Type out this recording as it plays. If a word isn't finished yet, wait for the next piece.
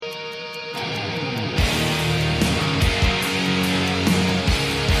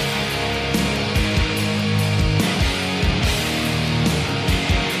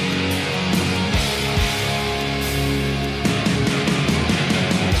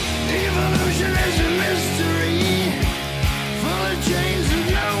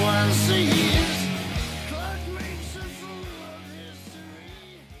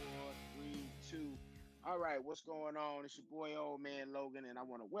going on? It's your boy, Old Man Logan, and I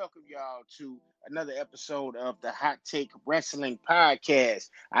want to welcome y'all to another episode of the Hot Take Wrestling Podcast.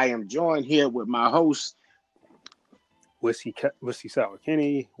 I am joined here with my host, Whiskey Sour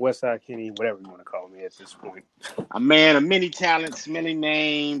Kenny, Westside Kenny, whatever you want to call me at this point. a man of many talents, many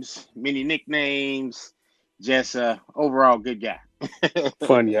names, many nicknames, just a overall good guy.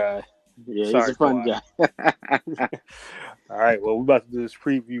 Fun guy. Yeah, he's Sorry, a fun Kawhi. guy. All right, well, we're about to do this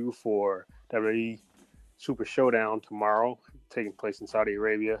preview for WWE Super Showdown tomorrow, taking place in Saudi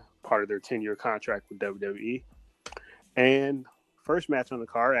Arabia, part of their 10-year contract with WWE. And first match on the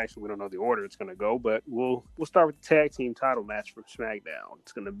card, actually, we don't know the order it's going to go, but we'll start with the tag team title match from SmackDown.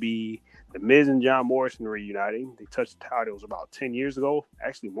 It's going to be The Miz and John Morrison reuniting. They touched the titles about 10 years ago,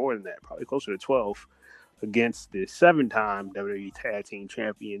 actually more than that, probably closer to 12, against the 7-time WWE Tag Team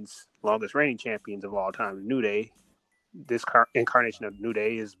Champions, longest reigning champions of all time, the New Day. This incarnation of the New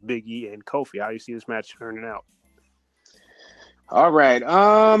Day is Big E and Kofi. How do you see this match turning out? All right.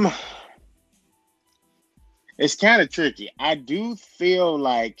 It's kind of tricky. I do feel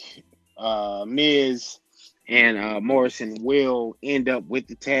like Miz and Morrison will end up with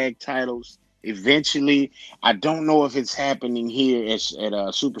the tag titles eventually. I don't know if it's happening here at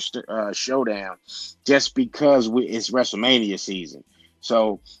Super Showdown, just because it's WrestleMania season.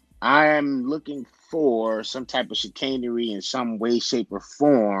 So I am looking for some type of chicanery in some way, shape, or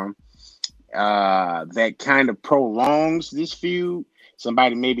form that kind of prolongs this feud.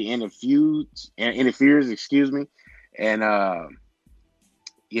 Somebody maybe interferes, excuse me, and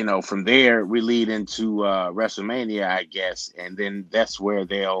from there we lead into WrestleMania, I guess, and then that's where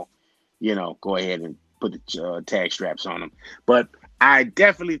they'll, go ahead and put the tag straps on them. But I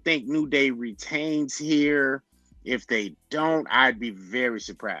definitely think New Day retains here. If they don't, I'd be very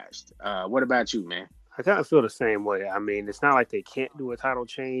surprised. What about you, man? I kind of feel the same way. I mean, it's not like they can't do a title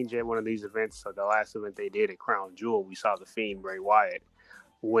change at one of these events. So the last event they did at Crown Jewel, we saw The Fiend, Bray Wyatt,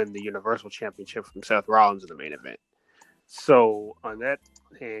 win the Universal Championship from Seth Rollins in the main event. So on that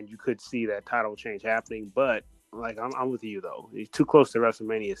hand, you could see that title change happening. But like I'm with you though. It's too close to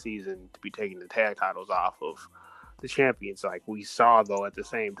WrestleMania season to be taking the tag titles off of the champions. Like we saw though at the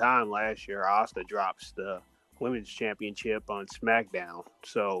same time last year, Asuka drops the Women's Championship on SmackDown.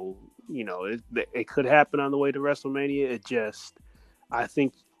 So it could happen on the way to WrestleMania. I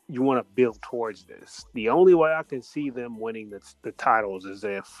think you want to build towards this. The only way I can see them winning the titles is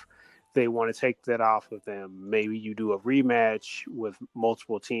if they want to take that off of them. Maybe you do a rematch with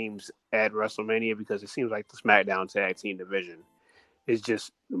multiple teams at WrestleMania, because it seems like the SmackDown tag team division is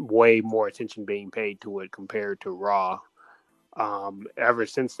just way more attention being paid to it compared to Raw. Ever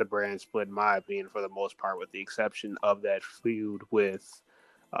since the brand split, in my opinion, for the most part, with the exception of that feud with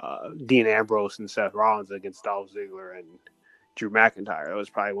Dean Ambrose and Seth Rollins against Dolph Ziggler and Drew McIntyre. That was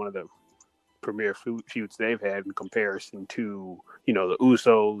probably one of the premier feuds they've had in comparison to, the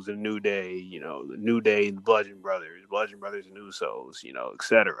Usos and New Day, the New Day and the Bludgeon Brothers and Usos,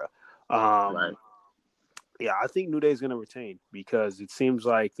 etc. Right. Yeah, I think New Day is going to retain, because it seems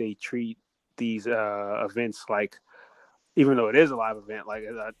like they treat these events like, even though it is a live event, like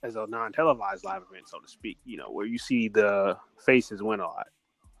as a non-televised live event, so to speak, where you see the faces win a lot.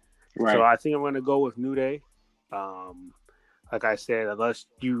 Right. So I think I'm going to go with New Day. Like I said, unless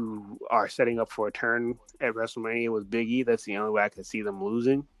you are setting up for a turn at WrestleMania with Big E, that's the only way I can see them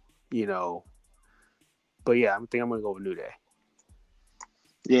losing, But yeah, I think I'm going to go with New Day.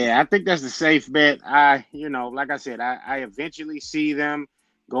 Yeah, I think that's the safe bet. Like I said, I eventually see them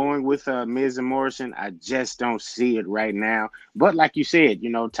going with Miz and Morrison. I just don't see it right now. But like you said,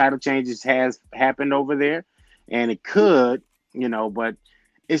 title changes has happened over there, and it could, but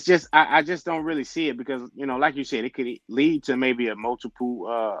it's just I just don't really see it, because like you said, it could lead to maybe a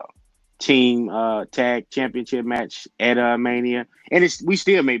multiple team tag championship match at Mania, and we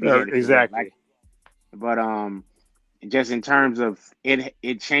still may be headed exactly. But just in terms of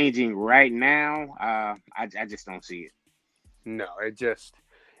it changing right now, I just don't see it. No,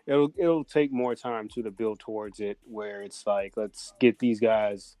 it'll take more time to build towards it, where it's like, let's get these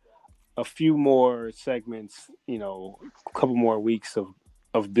guys a few more segments, a couple more weeks of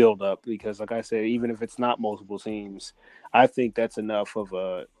build up, because like I said, even if it's not multiple teams, I think that's enough of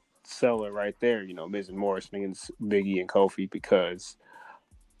a seller right there, Miz and Morrison against Big E and Kofi, because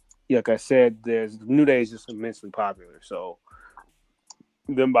like I said, New Day is just immensely popular. So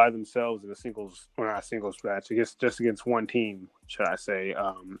them by themselves in a singles match, I guess just against one team, should I say,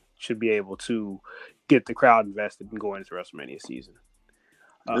 should be able to get the crowd invested and go into WrestleMania season.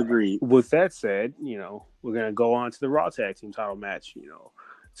 Agreed. With that said, we're going to go on to the Raw Tag Team title match.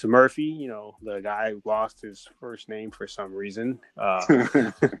 So Murphy, the guy who lost his first name for some reason,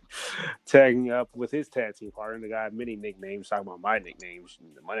 tagging up with his tag team partner, the guy had many nicknames, talking about my nicknames,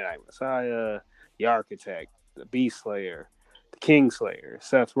 the Monday Night Messiah, the Architect, the Beast Slayer, the King Slayer,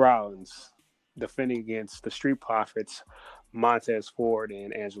 Seth Rollins, defending against the Street Profits, Montez Ford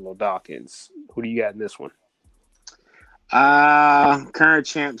and Angelo Dawkins. Who do you got in this one? Current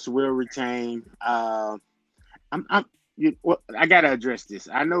champs will retain. I gotta address this.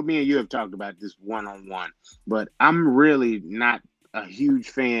 I know me and you have talked about this one on one, but I'm really not a huge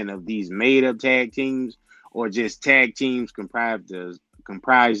fan of these made up tag teams or just tag teams comprised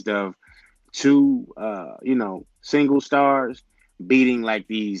of two single stars beating like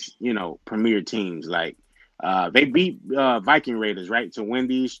these premier teams. Like they beat Viking Raiders, right, to win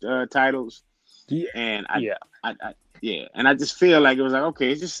these titles. Yeah, And yeah, I yeah, and I just feel like it was like,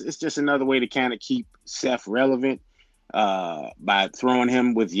 okay, it's just another way to kind of keep Seth relevant by throwing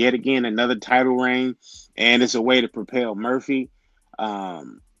him with yet again another title reign, and it's a way to propel Murphy.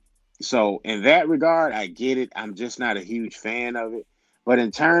 Um, so in that regard, I get it. I'm just not a huge fan of it. But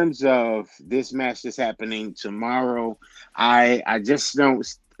in terms of this match that's happening tomorrow, I just don't.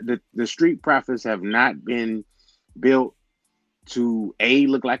 The Street Profits have not been built to A,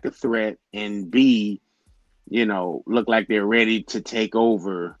 look like a threat, and B, look like they're ready to take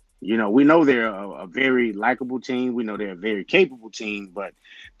over. We know they're a very likable team. We know they're a very capable team, but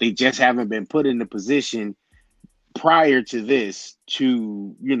they just haven't been put in the position prior to this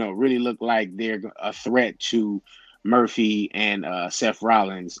to, really look like they're a threat to Murphy and Seth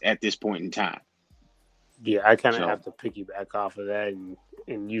Rollins at this point in time. yeah. I kind of have So, to piggyback off of that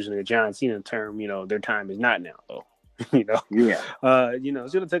and using the John Cena term. Their time is not now, though. yeah,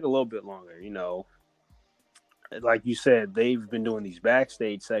 It's gonna take a little bit longer. Like you said, they've been doing these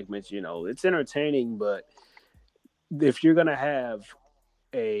backstage segments. It's entertaining, but if you're gonna have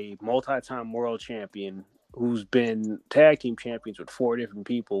a multi-time world champion who's been tag team champions with four different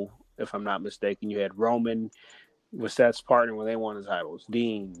people, if I'm not mistaken, you had Roman with Seth's partner when they won the titles.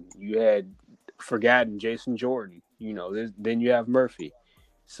 Dean, you had forgotten Jason Jordan. Then you have Murphy.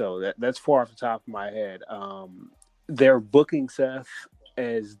 So that's four off the top of my head. They're booking Seth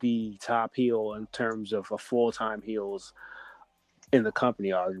as the top heel in terms of a full-time heels in the company,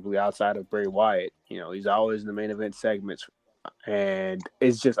 arguably outside of Bray Wyatt. He's always in the main event segments, and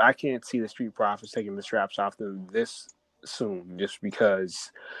it's just I can't see the Street Profits taking the straps off them this soon, just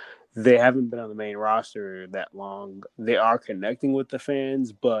because they haven't been on the main roster that long. They are connecting with the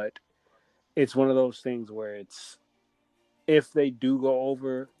fans, but it's one of those things where it's if they do go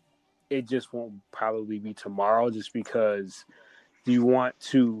over, it just won't probably be tomorrow, just because you want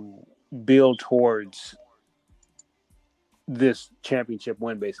to build towards this championship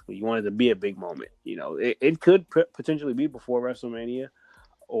win. Basically, you want it to be a big moment. It could potentially be before WrestleMania,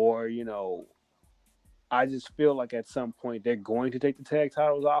 or I just feel like at some point they're going to take the tag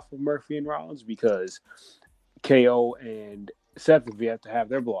titles off of Murphy and Rollins, because KO and Seth have yet to have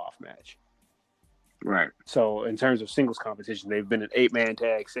their blow off match. right, So in terms of singles competition, they've been in 8-man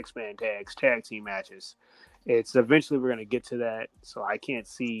tags, 6-man tags, tag team matches. It's eventually we're going to get to that. So I can't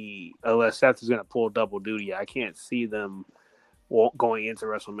see, unless Seth is going to pull double duty, I can't see them going into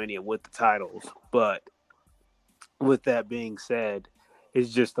WrestleMania with the titles. But with that being said, it's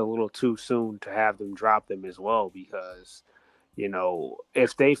just a little too soon to have them drop them as well, because,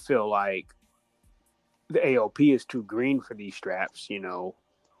 if they feel like the AOP is too green for these straps,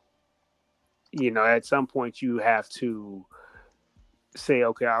 at some point you have to say,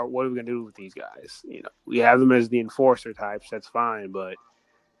 okay, what are we going to do with these guys? We have them as the enforcer types. That's fine. But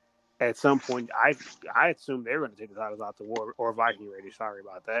at some point, I assume they're going to take the titles out to War or Viking Raiders. Sorry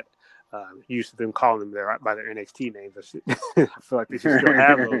about that. Used to them calling them by their NXT names. I feel like they should still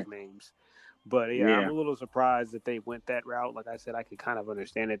have those names. But yeah, I'm yeah, a little surprised that they went that route. Like I said, I could kind of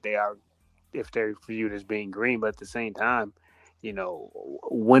understand that they are, if they're viewed as being green, but at the same time,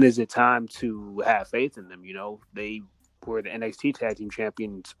 when is it time to have faith in them? They were the NXT Tag Team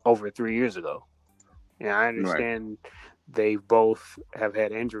Champions over 3 years ago. And I right. understand they both have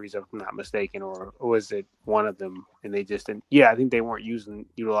had injuries, if I'm not mistaken, or was it one of them? And they just didn't. Yeah, I think they weren't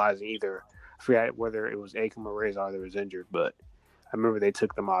utilizing either. I forgot whether it was Akam or Razor that was injured, but I remember they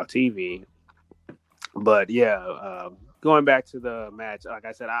took them off TV. But yeah, going back to the match, like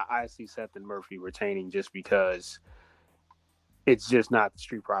I said, I see Seth and Murphy retaining just because it's just not the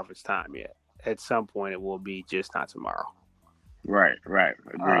Street Profits time yet. At some point, it will be, just not tomorrow. Right, right.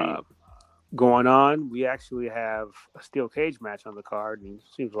 Uh, Agreed. Going on, we actually have a steel cage match on the card, and it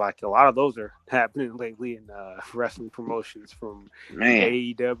seems like a lot of those are happening lately in wrestling promotions, from Man,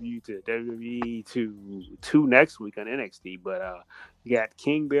 AEW to WWE to two next week on NXT. But you got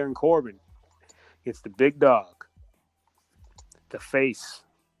King Baron Corbin against the big dog, the face,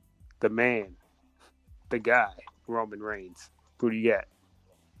 the man, the guy, Roman Reigns. Who do you got?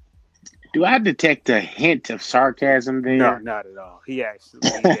 do I detect a hint of sarcasm No, there? not at all. He actually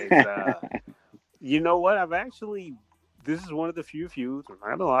is. You know what? This is one of the few feuds. I'm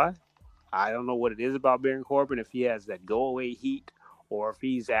not gonna lie. I don't know what it is about Baron Corbin, if he has that go away heat or if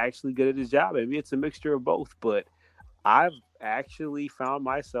he's actually good at his job. Maybe it's a mixture of both, but I've actually found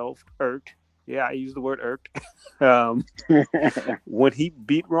myself irked. Yeah, I use the word irked. um, when he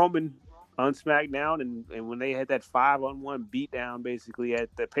beat Roman on SmackDown, and when they had that 5-on-1 beatdown basically at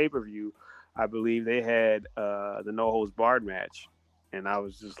the pay per view, I believe they had the no holds barred match. And I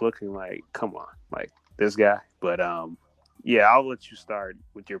was just looking like, come on, like this guy. But yeah, I'll let you start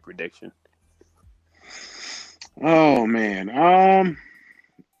with your prediction. Oh man.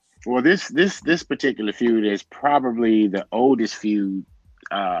 Well, this particular feud is probably the oldest feud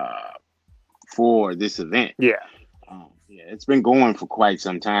uh for this event. Yeah. Yeah, it's been going for quite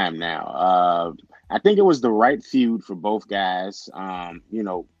some time now. I think it was the right feud for both guys.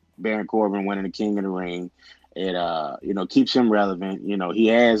 Baron Corbin winning the King of the Ring. It keeps him relevant. He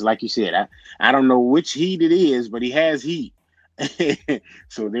has, like you said, I don't know which heat it is, but he has heat.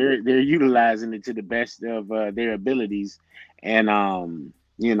 So they're utilizing it to the best of their abilities. And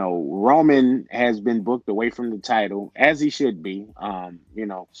Roman has been booked away from the title, as he should be.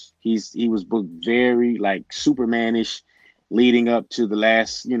 He was booked very like Supermanish leading up to the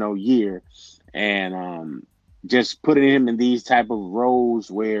last year, and just putting him in these type of roles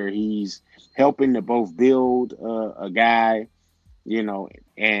where he's helping to both build a guy,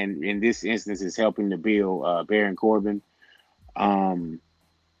 and in this instance is helping to build Baron Corbin. um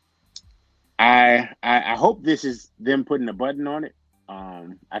I hope this is them putting a button on it.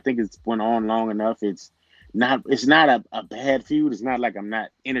 I think it's went on long enough. It's not a bad feud. It's not like I'm not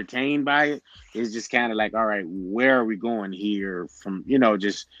entertained by it. It's just kind of like, all right, where are we going here from,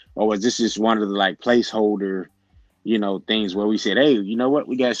 just, or was this just one of the like placeholder, things where we said, hey, you know what,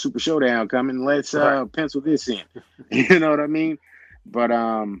 we got Super Showdown coming. Let's Right. pencil this in. You know what I mean? But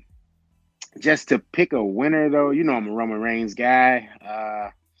just to pick a winner though, I'm a Roman Reigns guy.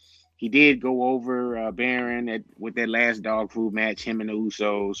 He did go over Baron with that last dog food match, him and the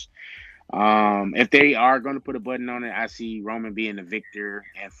Usos. If they are going to put a button on it, I see Roman being the victor,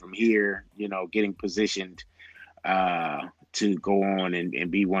 and from here, getting positioned to go on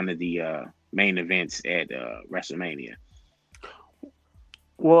and be one of the main events at WrestleMania.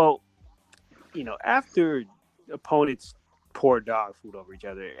 Well, after opponents pour dog food over each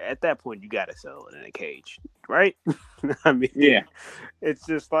other, at that point you got to settle it in a cage, right? I Yeah. mean, it's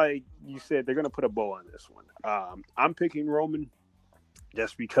just like you said, they're gonna put a bow on this one. I'm picking Roman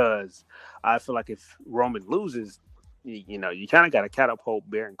just because I feel like if Roman loses, you kind of got to catapult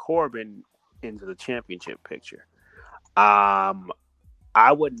Baron Corbin into the championship picture. Um,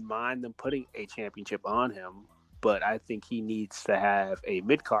 I wouldn't mind them putting a championship on him, but I think he needs to have a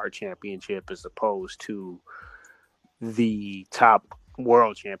mid card championship as opposed to the top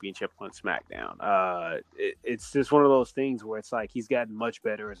world championship on SmackDown. It's just one of those things where it's like he's gotten much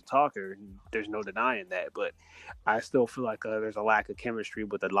better as a talker. And there's no denying that, but I still feel like there's a lack of chemistry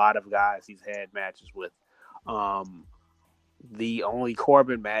with a lot of guys he's had matches with. Um, the only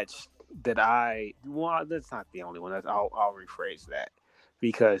Corbin match that's not the only one. I'll rephrase that,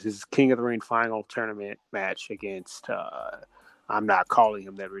 because his King of the Ring final tournament match against I'm not calling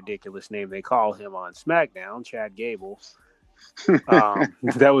him that ridiculous name they call him on SmackDown, Chad Gable.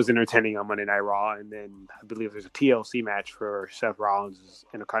 That was entertaining on Monday Night Raw, and then I believe there's a TLC match for Seth Rollins'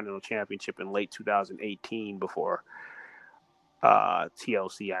 Intercontinental Championship in late 2018 before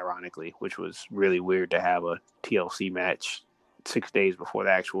TLC, ironically, which was really weird to have a TLC match 6 days before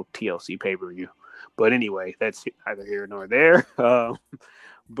the actual TLC pay per view. But anyway, that's either here nor there.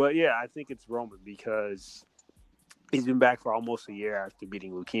 But yeah, I think it's Roman because he's been back for almost a year after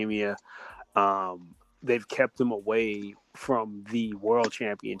beating leukemia. They've kept him away from the world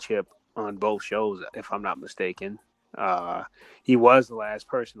championship on both shows, if I'm not mistaken. Uh, he was the last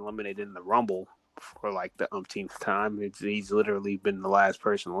person eliminated in the Rumble for like the umpteenth time. He's literally been the last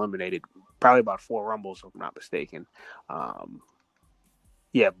person eliminated, probably about 4 Rumbles, if I'm not mistaken. Um,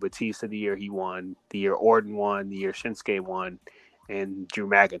 yeah, Batista the year he won, the year Orton won, the year Shinsuke won, and Drew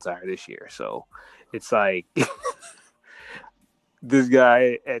McIntyre this year. So it's like this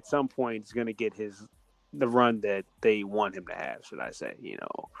guy at some point is going to get his the run that they want him to have, should I say?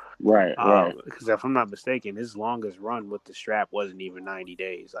 Right, right. Because if I'm not mistaken, his longest run with the strap wasn't even 90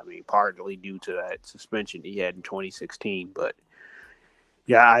 days. I mean, partly due to that suspension he had in 2016. But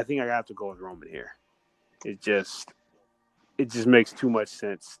yeah, I think I have to go with Roman here. It just makes too much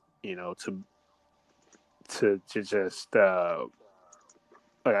sense, to just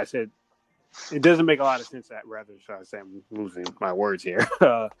like I said, it doesn't make a lot of sense. That rather, should I say, I'm losing my words here.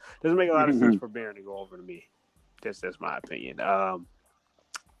 Doesn't make a lot of sense for Baron to go over to me. That's my opinion. We're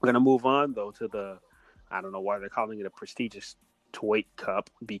gonna move on though to I don't know why they're calling it a prestigious Tweight Cup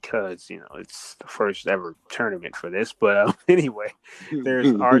because it's the first ever tournament for this. But anyway,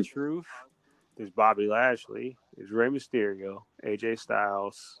 there's R-Truth, there's Bobby Lashley, there's Rey Mysterio, AJ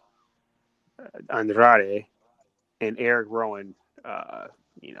Styles, Andrade, and Eric Rowan.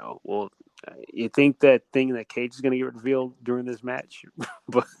 Well, you think that thing that Cage is going to get revealed during this match?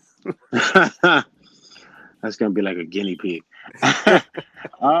 But That's gonna be like a guinea pig.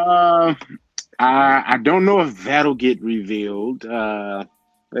 I don't know if that'll get revealed.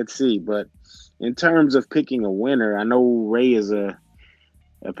 Let's see, but in terms of picking a winner, I know Ray is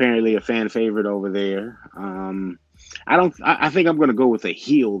apparently a fan favorite over there. I think I'm gonna go with a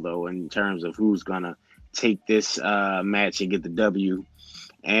heel though in terms of who's gonna take this match and get the W.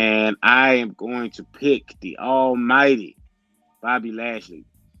 And I am going to pick the almighty Bobby Lashley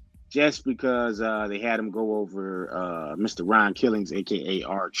just because they had him go over Mr. Ron Killings, aka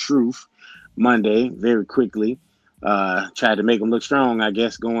R-Truth, Monday very quickly. Tried to make him look strong, I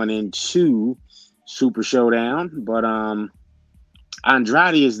guess, going into Super Showdown. But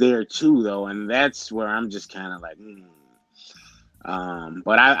Andrade is there too, though, and that's where I'm just kind of like,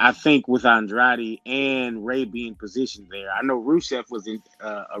 But I think with Andrade and Ray being positioned there, I know Rusev was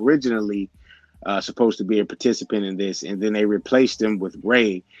originally supposed to be a participant in this, and then they replaced him with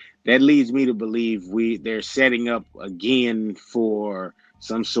Ray. That leads me to believe they're setting up again for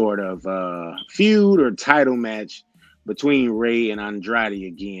some sort of feud or title match between Ray and Andrade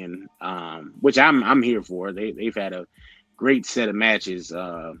again, which I'm here for. They've had a great set of matches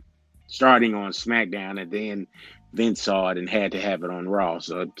starting on SmackDown, and then Vince saw it and had to have it on Raw,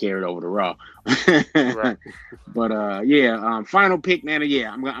 so it carried over to Raw. right. But final pick, man.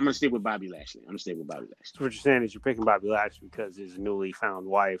 Yeah, I'm gonna stick with Bobby Lashley. So what you're saying is you're picking Bobby Lashley because his newly found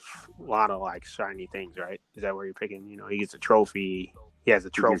wife Lana likes shiny things, right? Is that where you're picking? He gets a trophy. He has a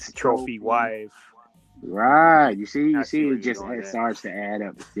trophy wife. Right. You see, it starts to add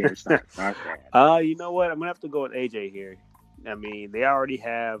up. Yeah, starts to add up. You know what? I'm gonna have to go with AJ here. I mean, they already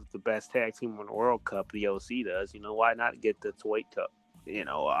have the best tag team in the World Cup. The OC does. Why not get the Tweight Cup?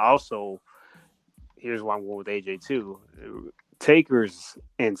 Also, here's why I'm going with AJ too. Taker's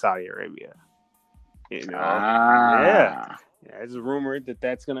in Saudi Arabia. Yeah. It's rumored that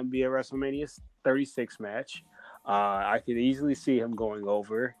that's going to be a WrestleMania 36 match. I could easily see him going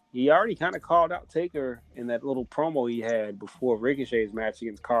over. He already kind of called out Taker in that little promo he had before Ricochet's match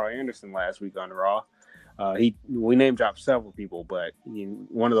against Carl Anderson last week on Raw. We name dropped several people, but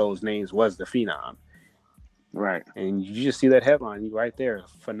one of those names was the Phenom. Right. And you just see that headline right there.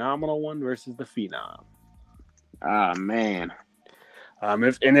 Phenomenal One versus the Phenom. Ah, man.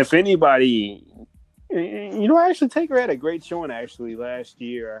 If anybody, actually Taker had a great showing actually last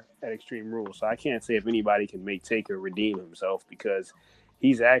year at Extreme Rules. So I can't say if anybody can make Taker redeem himself because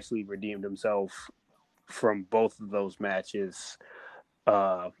he's actually redeemed himself from both of those matches.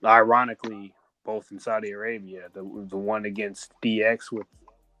 Ironically, both in Saudi Arabia, the one against DX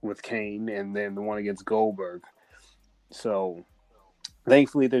with Kane, and then the one against Goldberg. So,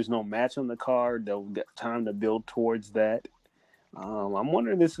 thankfully, there's no match on the card. They'll get time to build towards that. I'm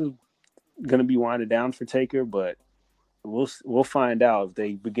wondering if this is going to be winded down for Taker, but we'll find out if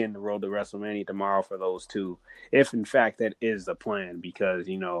they begin the road to WrestleMania tomorrow for those two. If in fact that is the plan, because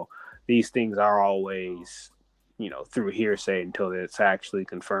these things are always through hearsay until it's actually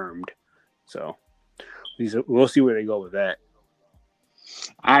confirmed. So we'll see where they go with that.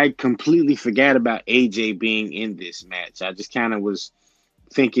 I completely forgot about AJ being in this match. I just kind of was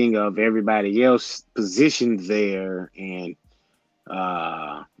thinking of everybody else positioned there, and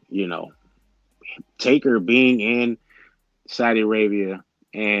Taker being in Saudi Arabia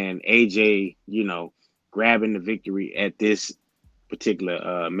and AJ, grabbing the victory at this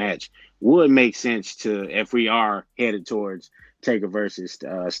particular match would make sense to if we are headed towards Taker versus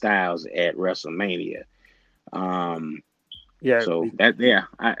Styles at WrestleMania. So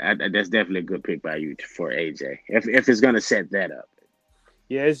that's definitely a good pick by you for AJ if it's gonna set that up.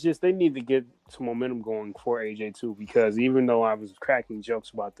 Yeah, it's just they need to get some momentum going for AJ too, because even though I was cracking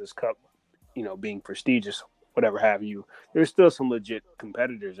jokes about this cup, being prestigious, whatever have you. There's still some legit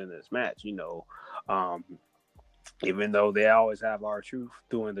competitors in this match, um, even though they always have our truth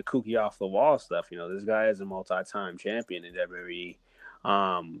doing the kooky off the wall stuff. This guy is a multi-time champion in WWE.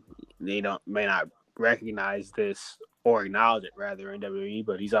 They don't may not recognize this or acknowledge it rather in WWE,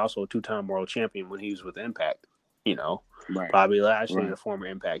 but he's also a two-time world champion when he was with Impact. You know, Right, Bobby Lashley is right. a former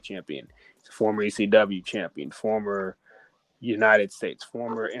Impact champion. He's a former ECW champion, former United States,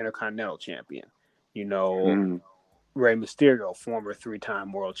 former Intercontinental champion. You know, Mm, Rey Mysterio, former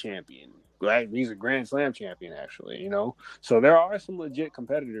three-time world champion. Right? He's a Grand Slam champion, actually. So there are some legit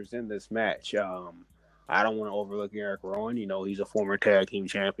competitors in this match. I don't want to overlook Eric Rowan. He's a former tag team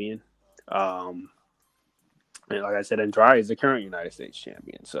champion. Um, and like I said, Andrade is the current United States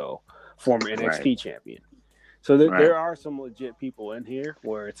champion, so former right, NXT champion. So right. there are some legit people in here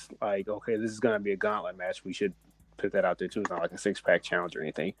where it's like, okay, this is going to be a gauntlet match. We should put that out there too. It's not like a 6-pack challenge or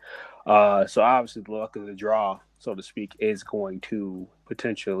anything. So obviously the luck of the draw, so to speak, is going to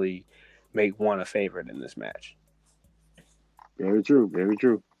potentially make one a favorite in this match. Very true. Very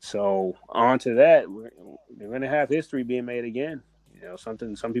true. So on to that, they're going to have history being made again.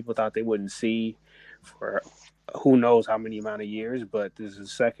 Something some people thought they wouldn't see for who knows how many amount of years, but this is the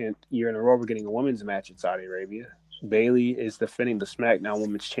second year in a row we're getting a women's match in Saudi Arabia. Bayley is defending the SmackDown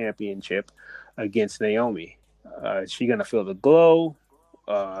Women's Championship against Naomi. Is she going to feel the glow?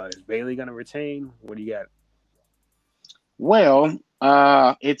 Is Bayley going to retain? What do you got? Well,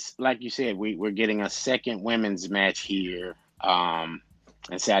 it's like you said, we're getting a second women's match here,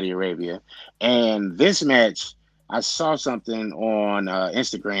 in Saudi Arabia, and this match, I saw something on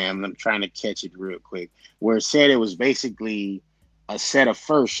Instagram. I'm trying to catch it real quick, where it said it was basically a set of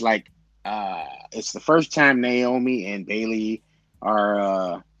firsts. Like, it's the first time Naomi and Bailey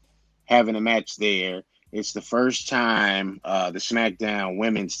are having a match there. It's the first time the SmackDown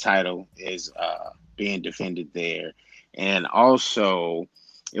Women's title is being defended there, and also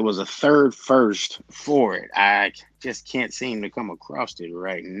it was a third first for it. I just can't seem to come across it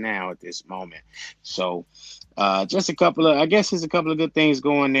right now at this moment. So, just a couple of, I guess, there's a couple of good things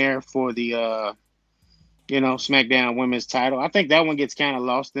going there for the SmackDown Women's title. I think that one gets kind of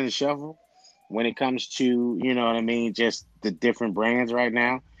lost in the shuffle when it comes to, what I mean, just the different brands right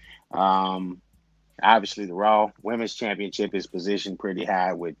now. Um, Obviously, the Raw Women's Championship is positioned pretty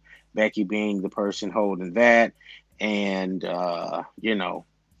high with Becky being the person holding that, and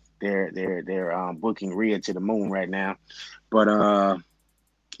they're booking Rhea to the moon right now. But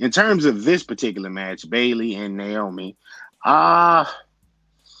in terms of this particular match, Bayley and Naomi, uh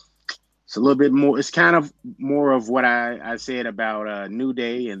it's a little bit more. It's kind of more of what I said about New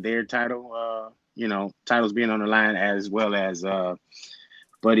Day and their title. Titles being on the line, as well as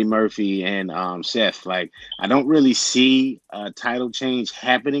Buddy Murphy and Seth. Like, I don't really see a title change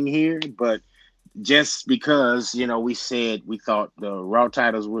happening here, but just because we said we thought the Raw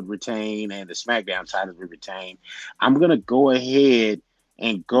titles would retain and the SmackDown titles would retain, I'm gonna go ahead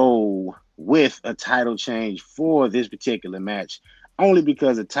and go with a title change for this particular match, only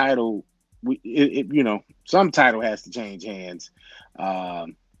because the title, some title has to change hands.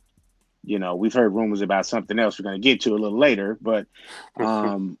 Um, we've heard rumors about something else we're going to get to a little later, but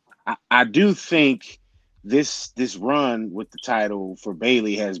I do think this run with the title for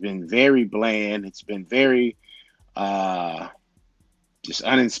Bayley has been very bland. It's been very uh, just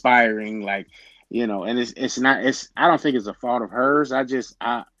uninspiring. Like, and it's not. I don't think it's a fault of hers. I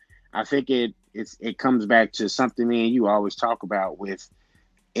think it comes back to something me and you always talk about with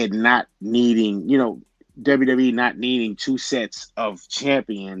it not needing, WWE not needing two sets of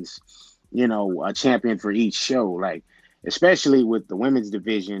champions, a champion for each show. Like, especially with the women's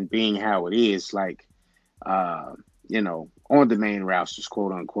division being how it is, like, uh, on the main rosters,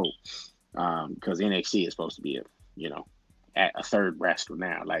 quote unquote, because NXT is supposed to be you know, at a third wrestler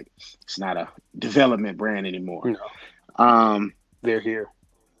now. Like, it's not a development brand anymore. No, Um, they're here.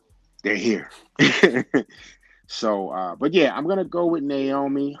 they're here. So, but yeah, I'm gonna go with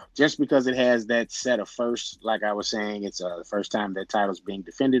Naomi just because it has that set of first. Like I was saying, it's the first time that title's being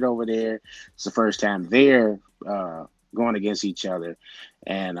defended over there. It's the first time they're going against each other,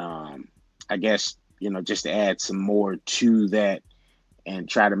 and I guess just to add some more to that and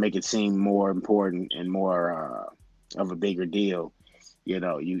try to make it seem more important and more of a bigger deal.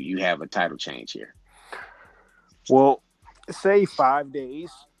 You have a title change here. Well, say 5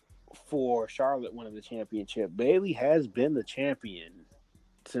 days for Charlotte winning the championship. Bayley has been the champion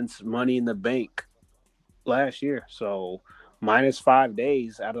since Money in the Bank last year. So minus 5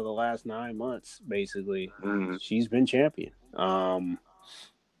 days out of the last 9 months, basically, Mm, she's been champion.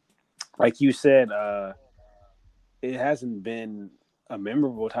 Like you said, it hasn't been a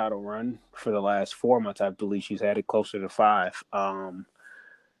memorable title run for the last 4 months. I believe she's had it closer to 5.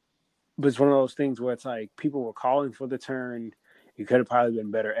 But it's one of those things where it's like people were calling for the turn. It could have probably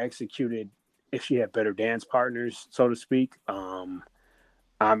been better executed if she had better dance partners, so to speak.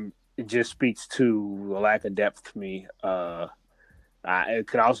 It just speaks to a lack of depth to me. It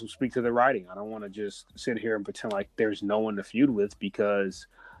could also speak to the writing. I don't want to just sit here and pretend like there's no one to feud with because,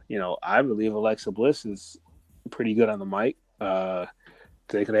 I believe Alexa Bliss is pretty good on the mic.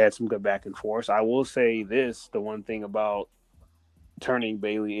 They could have had some good back and forth. I will say this: the one thing about turning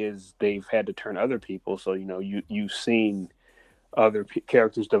Bailey is they've had to turn other people. So you've seen other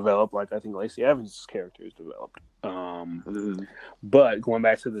characters develop, like I think Lacey Evans' character is developed. But going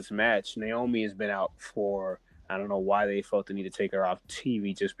back to this match, Naomi has been out for, I don't know why they felt the need to take her off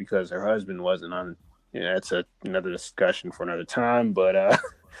TV just because her husband wasn't on. That's another discussion for another time. But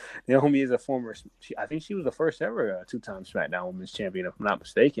Naomi is a former, I think she was the first ever 2-time SmackDown Women's Champion, if I'm not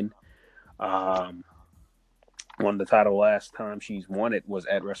mistaken. Won the title last time she's won it was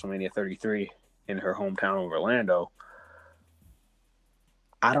at WrestleMania 33 in her hometown of Orlando.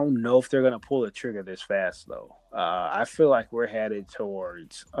 I don't know if they're going to pull the trigger this fast, though. I feel like we're headed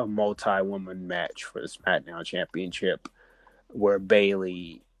towards a multi-woman match for the SmackDown Championship where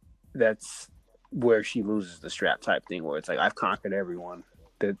Bayley, that's where she loses the strap type thing, where it's like, I've conquered everyone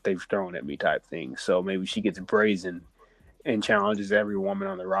that they've thrown at me type thing. So maybe she gets brazen and challenges every woman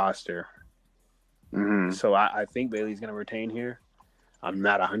on the roster. Mm-hmm. So I think Bayley's going to retain here. I'm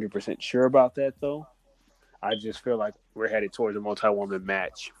not 100% sure about that, though. I just feel like we're headed towards a multi-woman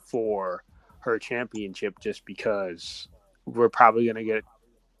match for her championship just because we're probably going to get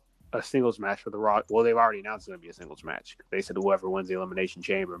a singles match for the Raw. Well, they've already announced it's going to be a singles match. They said whoever wins the Elimination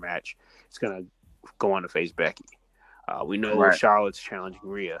Chamber match is going to go on to face Becky. We know Charlotte's challenging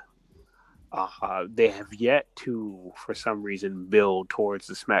Rhea. They have yet to, for some reason, build towards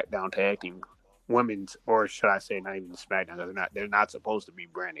the SmackDown tag team women's, or should I say, not even the SmackDown. They're not supposed to be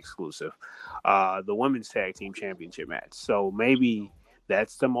brand exclusive. The women's tag team championship match. So maybe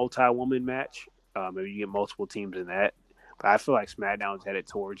that's the multi-woman match. Maybe you get multiple teams in that. But I feel like SmackDown's headed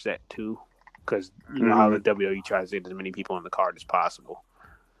towards that too, because you know how the WWE tries to get as many people on the card as possible.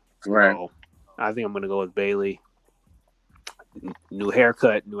 So I think I'm going to go with Bayley. New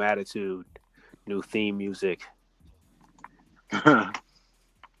haircut, new attitude, new theme music.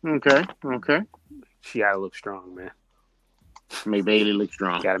 Okay. She gotta look strong, man. Make Bayley look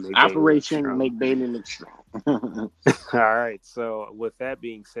strong. Operation Make Bayley look strong. All right. So with that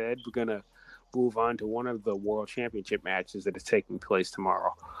being said, we're gonna move on to one of the World Championship matches that is taking place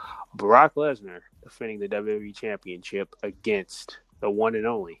tomorrow. Brock Lesnar defending the WWE Championship against the one and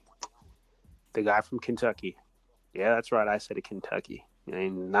only, the guy from Kentucky. Yeah, that's right. I said it, Kentucky.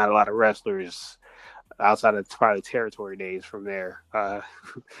 And not a lot of wrestlers outside of probably territory days from there.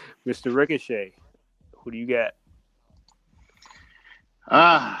 Mr. Ricochet, who do you got?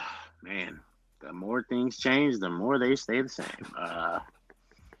 Man, the more things change, the more they stay the same.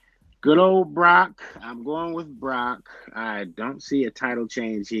 Good old Brock. I'm going with Brock. I don't see a title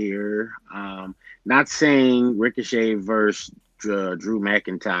change here. Not saying Ricochet versus Drew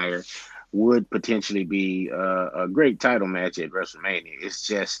McIntyre would potentially be a great title match at WrestleMania. It's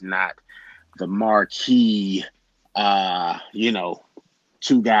just not the marquee,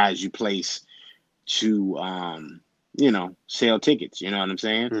 two guys you place to, sell tickets. You know what I'm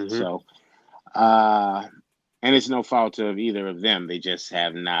saying? Mm-hmm. So, and it's no fault of either of them. They just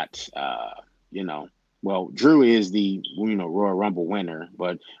have not, well, Drew is the, Royal Rumble winner,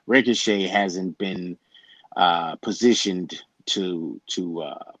 but Ricochet hasn't been positioned to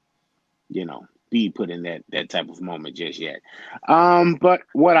be put in that type of moment just yet. But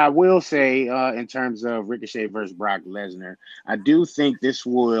what I will say in terms of Ricochet versus Brock Lesnar, I do think this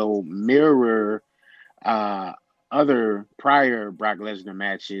will mirror other prior Brock Lesnar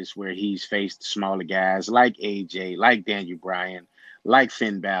matches where he's faced smaller guys like AJ, like Daniel Bryan, like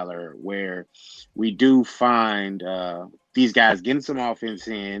Finn Balor, where we do find these guys getting some offense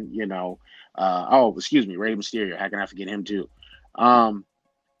in, Rey Mysterio. How can I forget him too?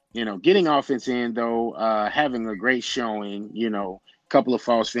 Getting offense in, though, having a great showing, couple of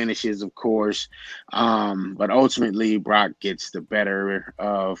false finishes, of course. But ultimately, Brock gets the better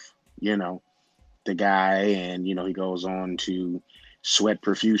of, the guy. And, he goes on to sweat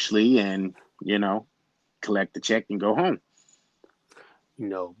profusely and, collect the check and go home.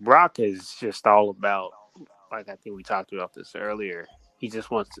 Brock is just all about, like I think we talked about this earlier, he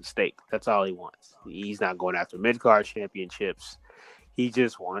just wants the stake. That's all he wants. He's not going after mid-card championships. He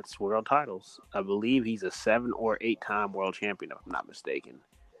just wants world titles. I believe he's a 7 or 8 time world champion, if I'm not mistaken.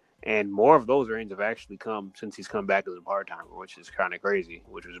 And more of those reigns have actually come since he's come back as a part timer, which is kind of crazy,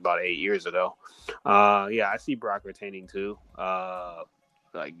 which was about 8 years ago. Yeah, I see Brock retaining too.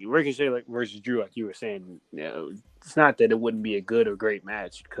 Like Ricochet like versus Drew, like you were saying, it's not that it wouldn't be a good or great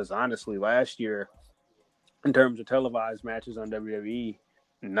match, because honestly, last year, in terms of televised matches on WWE,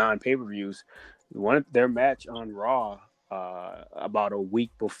 non pay per views, one their match on Raw about a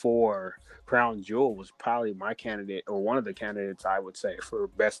week before Crown Jewel was probably my candidate, or one of the candidates I would say, for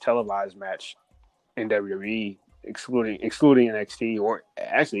best televised match in WWE, excluding NXT, or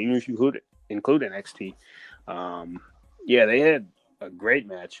actually even if you include NXT. Um, yeah, they had a great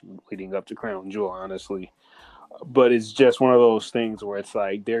match leading up to Crown Jewel, honestly. But it's just one of those things where it's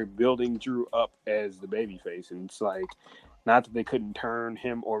like they're building Drew up as the babyface, and it's like, not that they couldn't turn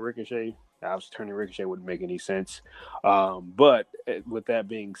him or Ricochet. Obviously, turning Ricochet wouldn't make any sense. But with that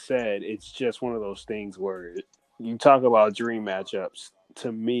being said, it's just one of those things where you talk about dream matchups.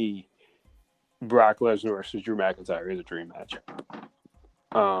 To me, Brock Lesnar versus Drew McIntyre is a dream matchup.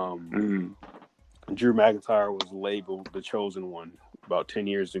 Mm. Drew McIntyre was labeled the chosen one about 10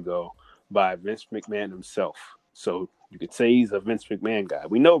 years ago by Vince McMahon himself. So you could say he's a Vince McMahon guy.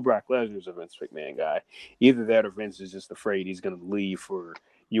 We know Brock Lesnar's a Vince McMahon guy. Either that or Vince is just afraid he's going to leave for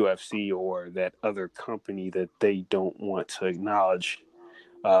UFC or that other company that they don't want to acknowledge.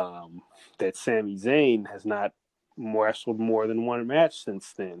 That Sami Zayn has not wrestled more than one match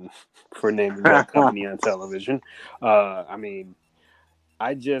since then for naming that company on television. I mean,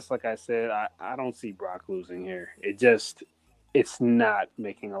 I just, like I said, I don't see Brock losing here. It's not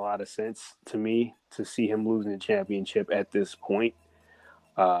making a lot of sense to me to see him losing the championship at this point.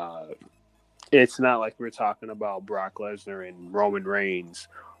 Uh, it's not like we're talking about Brock Lesnar and Roman Reigns,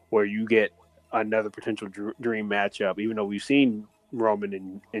 where you get another potential dream matchup. Even though we've seen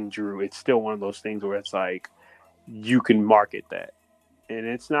Roman and Drew, it's still one of those things where it's like you can market that. And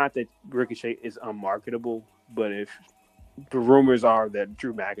it's not that Ricochet is unmarketable, but if the rumors are that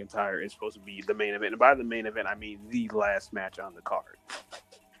Drew McIntyre is supposed to be the main event, and by the main event I mean the last match on the card.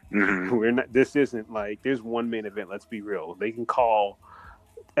 Mm-hmm. We're not. This isn't like there's one main event. Let's be real. They can call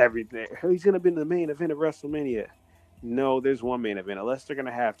everything. He's going to be in the main event of WrestleMania. No, there's one main event. Unless they're going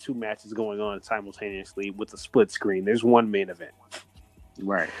to have two matches going on simultaneously with a split screen, there's one main event.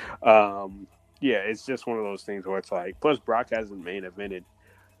 Right. Yeah, it's just one of those things where it's like. Plus, Brock hasn't main evented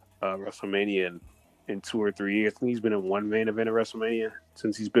WrestleMania in 2 or 3 years. I think he's been in one main event of WrestleMania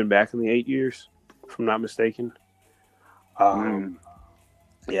since he's been back in the 8 years, if I'm not mistaken.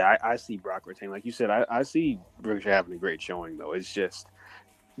 Yeah, I see Brock retaining. Like you said, I see Ricochet having a great showing, though. It's just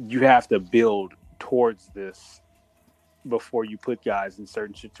you have to build towards this before you put guys in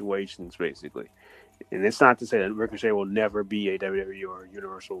certain situations, basically. And it's not to say that Ricochet will never be a WWE or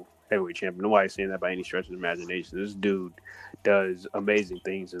Universal Heavyweight Champion. Nobody's saying that by any stretch of the imagination. This dude does amazing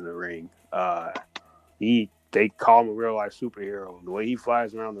things in the ring. They call him a real life superhero. The way he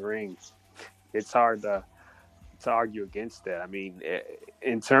flies around the ring, it's hard to argue against that. I mean,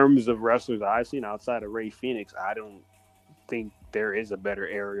 in terms of wrestlers I've seen outside of Ray Phoenix, I don't think there is a better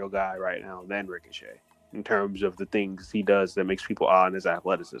aerial guy right now than Ricochet in terms of the things he does that makes people awe in his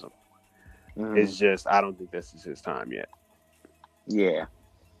athleticism. It's just I don't think this is his time yet. Yeah.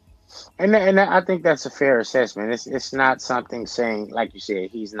 And I think that's a fair assessment. It's not something saying, like you said,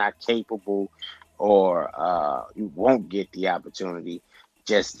 he's not capable or you won't get the opportunity.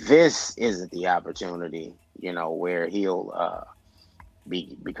 Just this isn't the opportunity, where he'll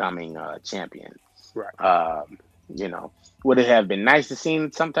be becoming a champion. Right. Would it have been nice to see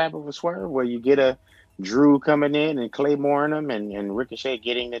some type of a swerve where you get a Drew coming in and Claymoreing him and Ricochet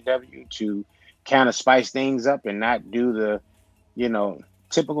getting the W to kind of spice things up and not do the,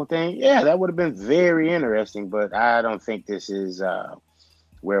 typical thing? Yeah, that would have been very interesting, but I don't think this is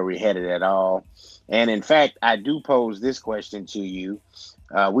where we're headed at all. And in fact, I do pose this question to you.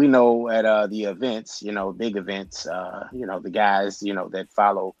 We know at the events, big events, the guys, that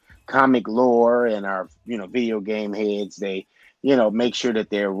follow comic lore and are, video game heads, they, make sure that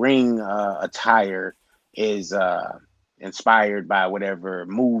their ring attire is inspired by whatever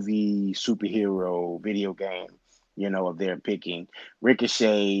movie, superhero, video game, of their picking.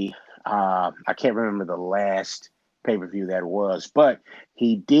 Ricochet, I can't remember the last pay-per-view that was, but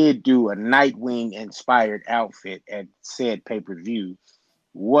he did do a Nightwing inspired outfit at said pay-per-view.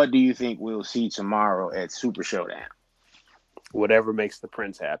 What do you think we'll see tomorrow at Super Showdown? Whatever makes the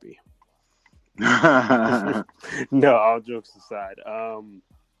prince happy. No, all jokes aside.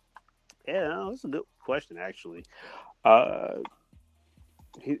 Yeah, no, that's a good question, actually. I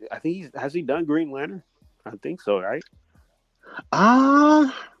think has he done Green Lantern? I think so, right?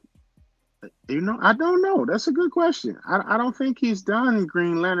 Um, I don't know. That's a good question. I don't think he's done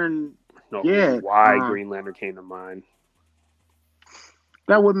Green Lantern No, yet. why Green Lantern came to mind.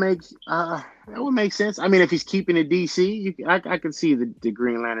 That would make sense. I mean, if he's keeping it DC, I can see the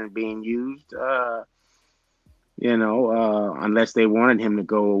Green Lantern being used. Unless they wanted him to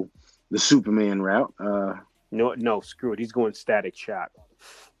go the Superman route. No, screw it. He's going Static Shock.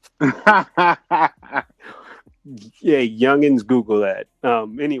 Yeah, youngins Google that.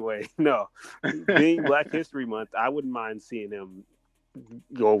 Anyway, no. Being Black History Month, I wouldn't mind seeing him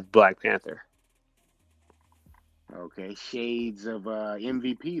go Black Panther. Okay, shades of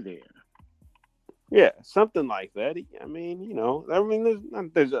MVP there. Yeah, something like that. I mean,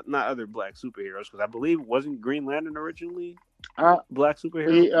 there's not other black superheroes because I believe wasn't Green Lantern originally black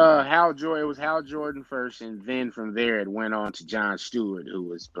superhero. It was Hal Jordan first, and then from there it went on to John Stewart, who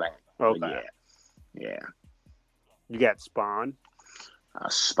was black. Okay, yeah. You got Spawn.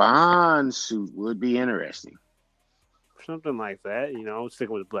 A Spawn suit would be interesting. Something like that,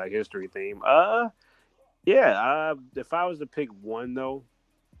 sticking with the Black History theme. Yeah. If I was to pick one though,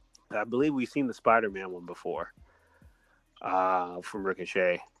 I believe we've seen the Spider-Man one before. From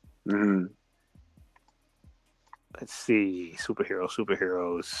Ricochet. Mm-hmm. Let's see,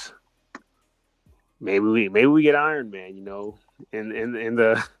 superheroes. Maybe we get Iron Man, in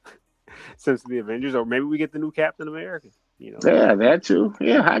the sense of the Avengers, or maybe we get the new Captain America. Yeah, that too.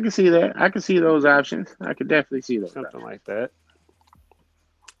 Yeah, I can see that. I can see those options. I could definitely see those. Something like that.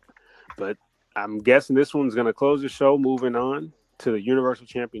 But I'm guessing this one's going to close the show. Moving on to the Universal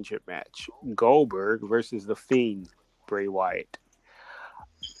Championship match: Goldberg versus the Fiend, Bray Wyatt.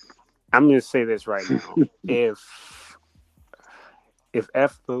 I'm going to say this right now: if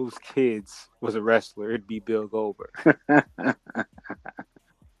F those kids was a wrestler, it'd be Bill Goldberg.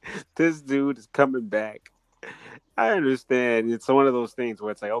 This dude is coming back. I understand. It's one of those things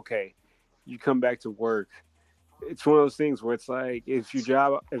where it's like, okay, you come back to work. It's one of those things where it's like, if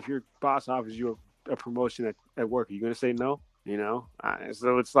your boss offers you a promotion at work, are you going to say no?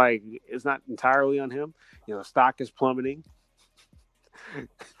 So it's like, it's not entirely on him. Stock is plummeting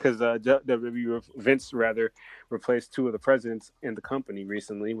because Vince replaced two of the presidents in the company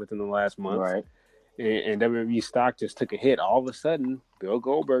recently within the last month. Right. And WWE stock just took a hit. All of a sudden, Bill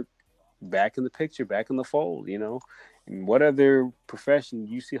Goldberg back in the picture, back in the fold, And what other profession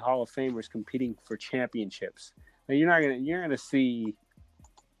you see Hall of Famers competing for championships? Now, you're gonna see,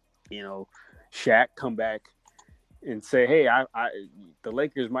 Shaq come back and say, "Hey, the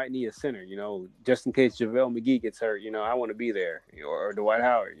Lakers might need a center, just in case JaVale McGee gets hurt, I want to be there." Or Dwight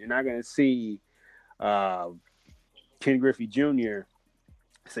Howard. You're not gonna see Ken Griffey Jr.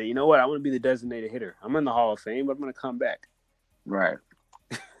 say, "You know what? I want to be the designated hitter. I'm in the Hall of Fame, but I'm gonna come back." Right.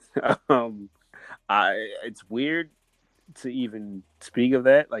 It's weird to even speak of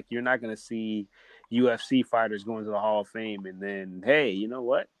that. Like, you're not going to see UFC fighters going to the Hall of Fame and then, hey, you know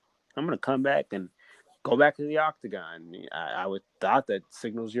what? I'm going to come back and go back to the octagon. I would thought that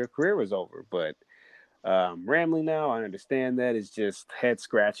signals your career was over, but rambling now. I understand that. It's just head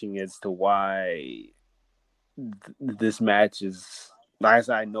scratching as to why this match is. As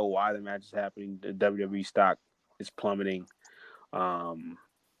I know why the match is happening, the WWE stock is plummeting.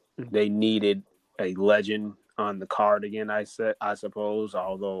 They needed a legend on the card again, I suppose.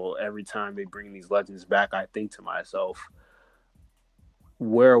 Although every time they bring these legends back, I think to myself,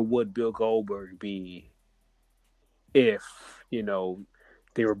 where would Bill Goldberg be if,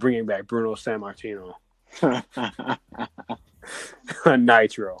 they were bringing back Bruno Sammartino on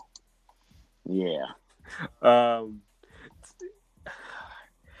Nitro? Yeah.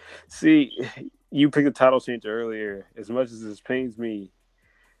 See, you picked a title change earlier. As much as this pains me,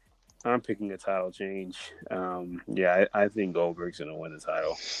 I'm picking a title change. I think Goldberg's going to win the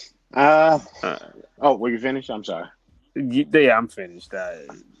title. Were you finished? I'm sorry. Yeah, I'm finished.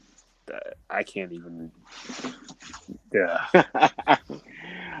 I can't even. Yeah.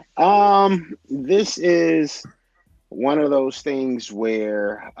 This is one of those things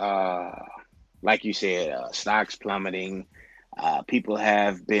where, like you said, stocks plummeting. People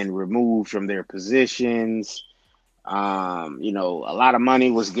have been removed from their positions. A lot of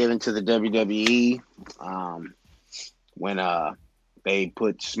money was given to the WWE when they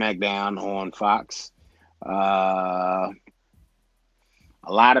put SmackDown on Fox. A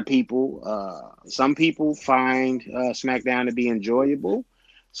lot of people, some people find SmackDown to be enjoyable.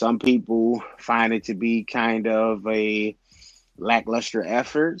 Some people find it to be kind of a lackluster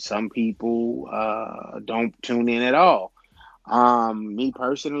effort. Some people don't tune in at all. Me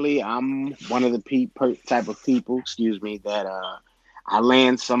personally, I'm one of the type of people, that I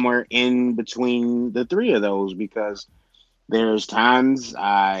land somewhere in between the three of those because There's times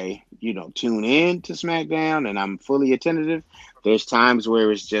I, tune in to SmackDown and I'm fully attentive. There's times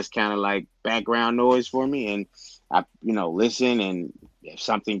where it's just kind of like background noise for me, and I, listen. And if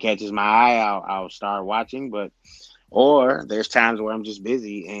something catches my eye, I'll start watching. But or there's times where I'm just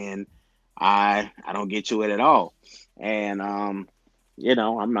busy and I don't get to it at all. And I'm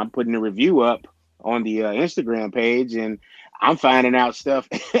putting a review up on the Instagram page, and I'm finding out stuff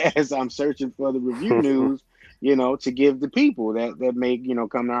as I'm searching for the review news, to give the people that may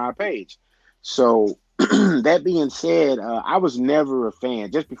come to our page. So that being said, I was never a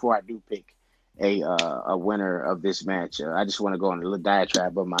fan. Just before I do pick a winner of this match, I just want to go on a little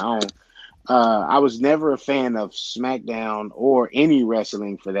diatribe of my own. I was never a fan of SmackDown or any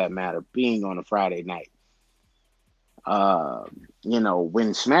wrestling for that matter being on a Friday night. Uh,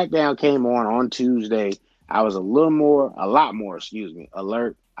 when SmackDown came on Tuesday, I was a lot more, excuse me,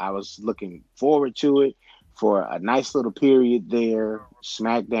 alert. I was looking forward to it for a nice little period there.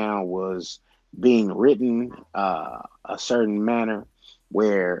 SmackDown was being written a certain manner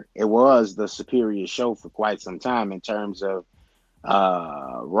where it was the superior show for quite some time in terms of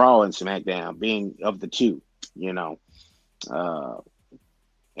Raw and SmackDown being of the two, you know. Uh,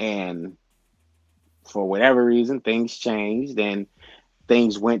 and for whatever reason, things changed and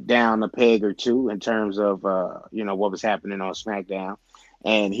things went down a peg or two in terms of what was happening on SmackDown.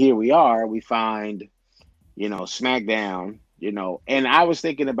 And here we are. We find SmackDown. And I was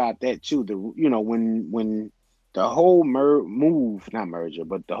thinking about that too. When the whole move, not merger,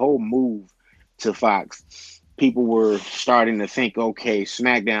 but the whole move to Fox, people were starting to think, okay,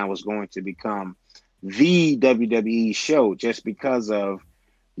 SmackDown was going to become the WWE show just because of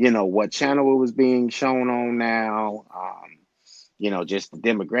what channel it was being shown on now. Just the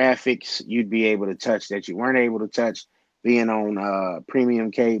demographics you'd be able to touch that you weren't able to touch being on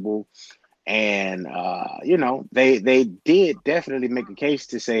premium cable. And they did definitely make a case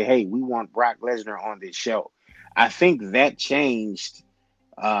to say, hey, we want Brock Lesnar on this show. I think that changed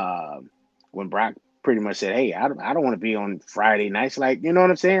uh, when Brock pretty much said, hey, I don't want to be on Friday nights. Like, you know what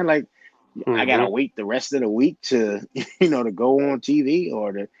I'm saying? Like, I gotta Hmm. wait the rest of the week to to go on TV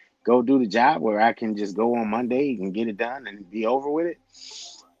or to go do the job where I can just go on Monday and get it done and be over with it.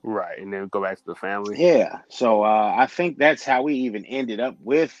 Right, and then go back to the family. Yeah. So I think that's how we even ended up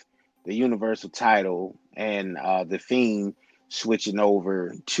with the Universal title and the theme switching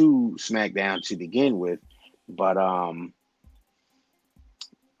over to SmackDown to begin with. But I'm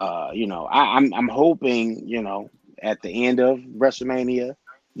hoping, at the end of WrestleMania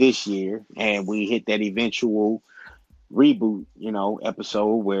this year, and we hit that eventual reboot,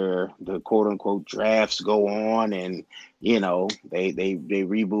 episode where the quote unquote drafts go on, and they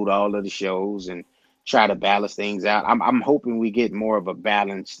reboot all of the shows and try to balance things out. I'm hoping we get more of a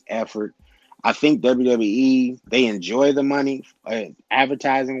balanced effort. I think WWE, they enjoy the money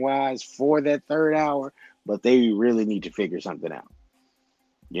advertising wise for that third hour, but they really need to figure something out.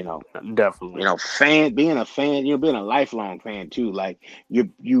 You know, Definitely. being a fan, being a lifelong fan too. Like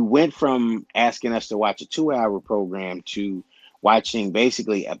you went from asking us to watch a 2 hour program to watching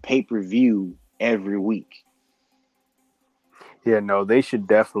basically a pay-per-view every week. Yeah, no, they should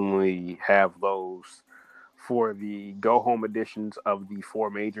definitely have those for the go home editions of the four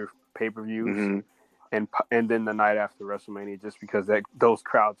major pay per views, Hmm. and then the night after WrestleMania, just because that those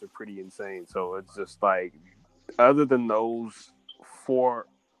crowds are pretty insane. So it's just like, other than those four,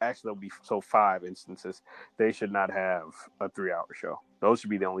 actually there'll be so five instances, they should not have a 3 hour show. Those should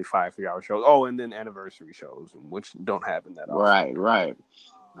be the only five 3 hour shows. Oh, and then anniversary shows, which don't happen that often. Right, right.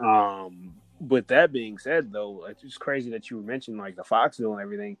 With that being said, though, it's just crazy that you mentioned like the Fox deal and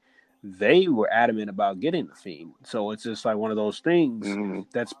everything. They were adamant about getting the Fiend, so it's just like one of those things. Hmm.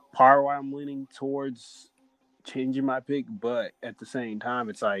 That's part of why I'm leaning towards changing my pick, but at the same time,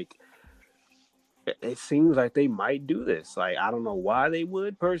 it's like it seems like they might do this. Like, I don't know why they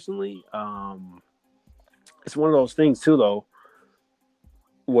would personally. It's one of those things too, though,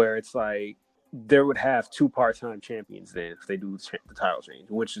 where it's like they would have two part-time champions then if they do the title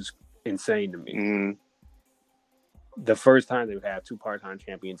change, which is insane to me. Hmm. The first time they would have two part-time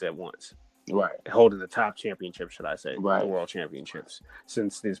champions at once, Right, holding the top championship, should I say, the right. world championships,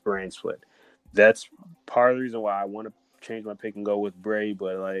 since this brand split. That's part of the reason why I want to change my pick and go with Bray.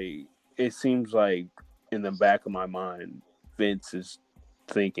 But like, it seems like in the back of my mind, Vince is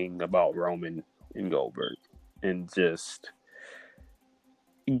thinking about Roman and Goldberg, and just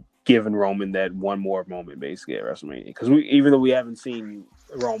giving Roman that one more moment basically at WrestleMania. Because even though we haven't seen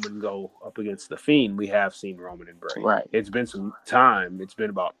Roman go up against the Fiend, we have seen Roman and Bray. Right. It's been some time. It's been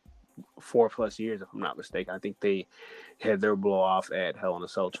about 4+ years, if I'm not mistaken. I think they had their blow off at Hell in a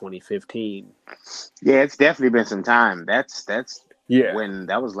Cell 2015. Yeah, it's definitely been some time. That's Yeah. when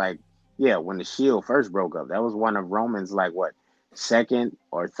that was like, yeah, when the Shield first broke up. That was one of Roman's like what, second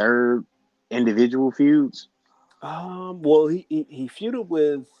or third individual feuds. Well, he feuded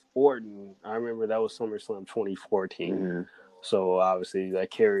with Orton. I remember that was SummerSlam 2014. Hmm. So obviously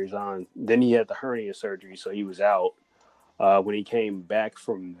that carries on. Then he had the hernia surgery, so he was out. When he came back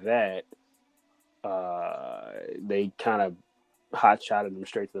from that, they kind of hot shotted him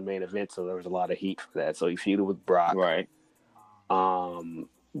straight to the main event, so there was a lot of heat for that. So he feuded with Brock. Right.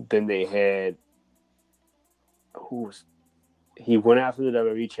 Then they had who was he went after the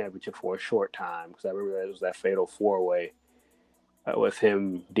WWE Championship for a short time because I remember that it was that fatal 4-way with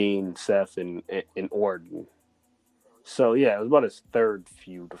him, Dean, Seth, and Orton. So yeah, it was about his third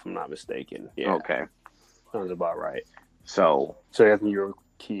feud, if I'm not mistaken. Yeah, Okay. sounds about right. So So I think you're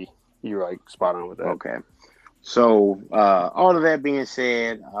key. You're like spot on with that. okay. So all of that being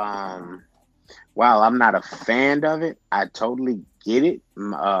said, while I'm not a fan of it, I totally get it.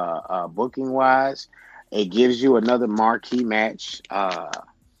 Booking wise, it gives you another marquee match.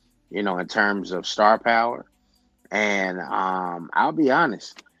 In terms of star power. And I'll be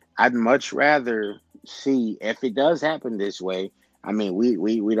honest, I'd much rather see if it does happen this way. I mean,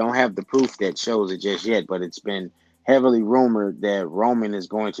 we don't have the proof that shows it just yet, but it's been heavily rumored that Roman is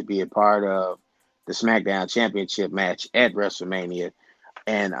going to be a part of the SmackDown Championship match at WrestleMania.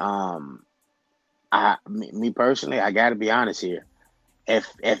 And me personally, I got to be honest here.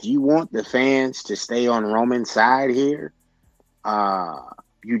 If you want the fans to stay on Roman's side here, uh,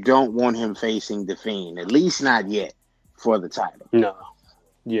 you don't want him facing the Fiend, at least not yet, for the title. No,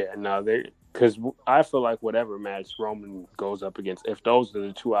 yeah, no, they because I feel like whatever match Roman goes up against, if those are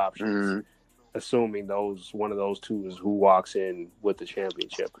the two options, Mm-hmm. assuming one of those two is who walks in with the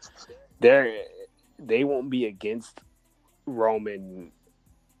championship, they won't be against Roman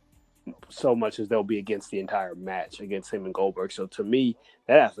so much as they'll be against the entire match against him and Goldberg. So to me,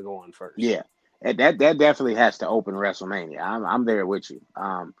 that has to go on first. Yeah, and that definitely has to open WrestleMania. I'm there with you.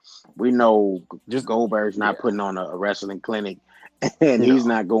 We know Just Goldberg's not yeah, putting on a wrestling clinic, and he's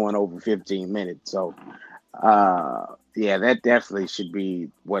no, not going over 15 minutes. So, yeah, that definitely should be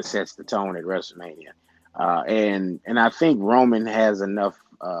what sets the tone at WrestleMania. And I think Roman has enough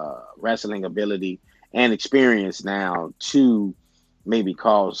wrestling ability and experience now to maybe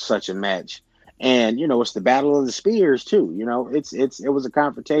cause such a match. And it's the battle of the spears too. It was a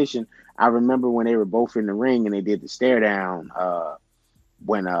confrontation. I remember when they were both in the ring and they did the stare down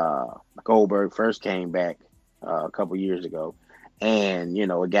when Goldberg first came back a couple years ago, and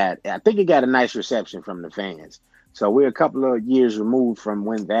I think it got a nice reception from the fans. So we're a couple of years removed from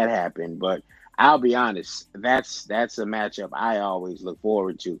when that happened, but I'll be honest, that's a matchup I always look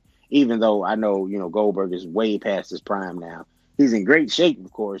forward to, even though I know Goldberg is way past his prime now. He's in great shape,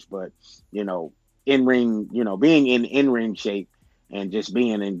 of course, but in ring, being in ring shape and just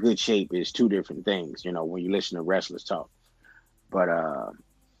being in good shape is two different things. When you listen to wrestlers talk. But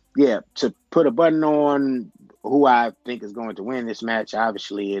yeah, to put a button on who I think is going to win this match,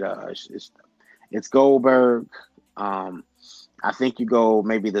 obviously it's Goldberg. I think you go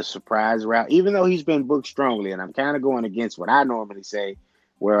maybe the surprise route, even though he's been booked strongly, and I'm kind of going against what I normally say,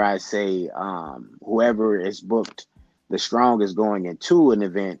 where I say whoever is booked the strongest going into an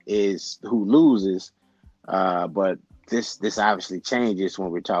event is who loses. But this obviously changes when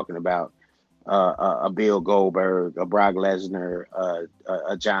we're talking about a Bill Goldberg, a Brock Lesnar,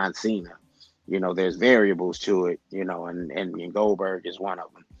 a John Cena. There's variables to it. And Goldberg is one of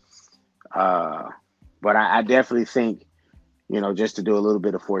them. But I definitely think, just to do a little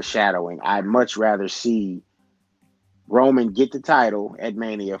bit of foreshadowing, I'd much rather see Roman get the title at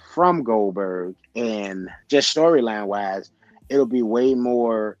Mania from Goldberg, and just storyline wise, it'll be way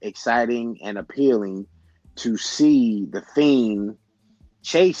more exciting and appealing to see the Fiend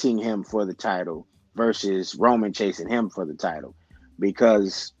chasing him for the title versus Roman chasing him for the title.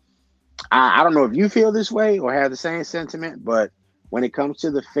 Because I don't know if you feel this way or have the same sentiment, but when it comes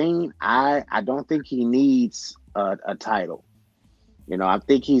to the Fiend, I don't think he needs a title. I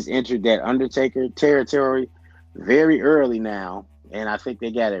think he's entered that Undertaker territory very early now, and I think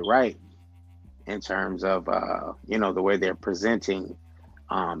they got it right in terms of the way they're presenting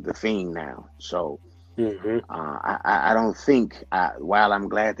the Fiend now. So mm-hmm. I don't think, while I'm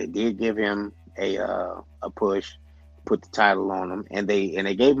glad they did give him a push, put the title on him, and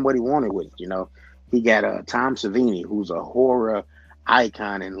they gave him what he wanted with it. He got Tom Savini, who's a horror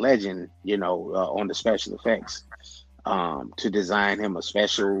icon and legend, on the special effects, to design him a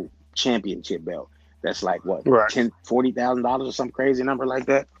special championship belt. That's like what, Right. $40,000 or some crazy number like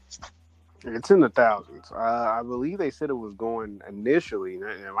that. It's in the thousands. I believe they said it was going initially, and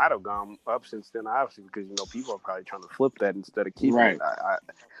it might have gone up since then, obviously, because people are probably trying to flip that instead of keeping it. Right.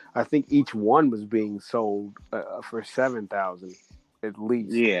 I think each one was being sold for 7,000 at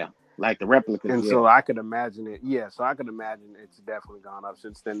least, Yeah. Like the replicas. and Yeah. so I could imagine it. Yeah, so I could imagine it's definitely gone up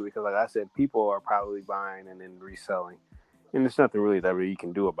since then because, like I said, people are probably buying and then reselling, and there's nothing really that you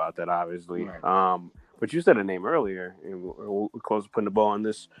can do about that, obviously. Right. But you said a name earlier, and we're close to putting the ball on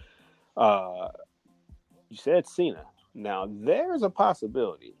this. Uh, you said Cena. Now there's a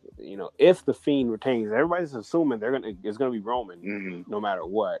possibility, if the Fiend retains, everybody's assuming it's gonna be Roman, Mm-hmm. no matter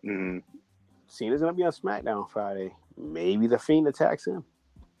what. Mm-hmm. Cena's gonna be on SmackDown Friday. Maybe the Fiend attacks him.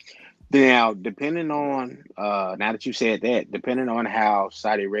 Now, depending on now that you said that, depending on how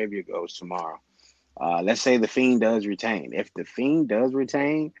Saudi Arabia goes tomorrow, let's say the Fiend does retain. If the Fiend does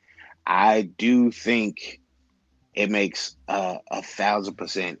retain, I do think it makes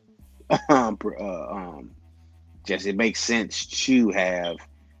 1,000% just it makes sense to have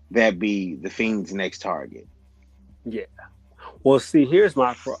that be the Fiend's next target. Yeah. Well, see, here's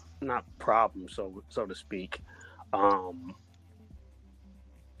my not problem, so to speak. Um,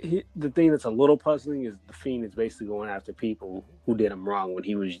 the thing that's a little puzzling is the Fiend is basically going after people who did him wrong when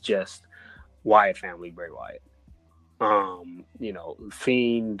he was just Wyatt family Bray Wyatt.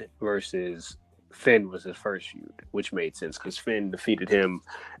 Fiend versus Finn was his first feud, which made sense because Finn defeated him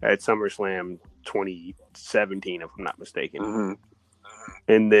at SummerSlam 2017, if I'm not mistaken. Mm-hmm.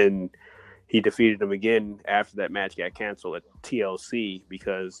 And then he defeated him again after that match got canceled at TLC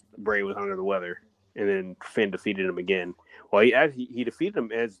because Bray was under the weather. And then Finn defeated him again. Well, he defeated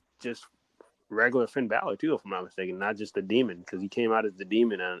him as just regular Finn Balor too, if I'm not mistaken, not just the Demon, because he came out as the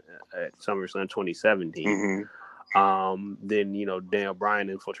Demon at SummerSlam 2017. Mm-hmm. Then Daniel Bryan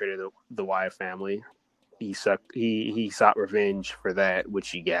infiltrated the Wyatt family. He sought revenge for that,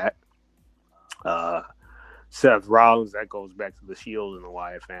 which he got. Seth Rollins, that goes back to the Shield and the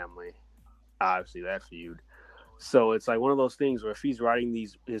Wyatt family. Obviously, that feud. So it's like one of those things where if he's righting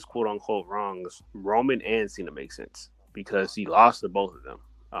his quote unquote wrongs, Roman and Cena make sense because he lost to both of them.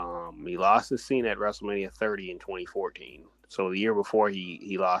 He lost to Cena at WrestleMania 30 in 2014. So the year before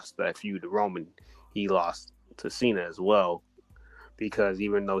he lost that feud to Roman, he lost to Cena as well because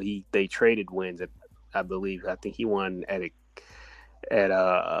even though they traded wins, I think he won at might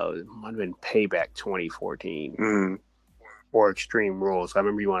have been Payback 2014 Mm-hmm. or Extreme Rules. I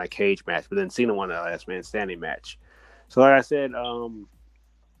remember he won a cage match, but then Cena won the last man standing match. So like I said,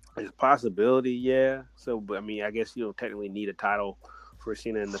 there's a possibility, yeah. So, but I mean, I guess you don't technically need a title for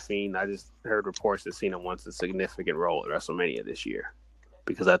Cena and the Fiend. I just heard reports that Cena wants a significant role at WrestleMania this year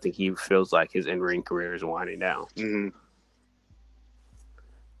because I think he feels like his in-ring career is winding down. Mm-hmm.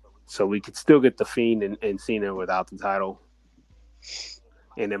 So we could still get the Fiend and Cena without the title.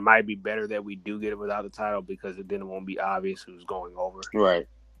 And it might be better that we do get it without the title because then it won't be obvious who's going over. Right.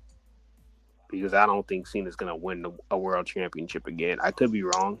 Because I don't think Cena's going to win a world championship again. I could be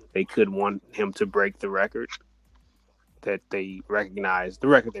wrong. They could want him to break the record that they recognize. The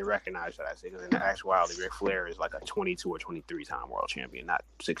record they recognize, should I say. Because in actuality, Ric Flair is like a 22 or 23-time world champion, not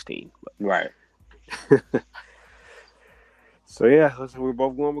 16. But. Right. So, yeah, we're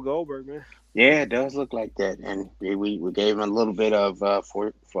both going with Goldberg, man. Yeah, it does look like that, and we gave him a little bit of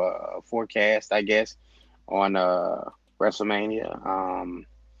forecast, I guess, on WrestleMania.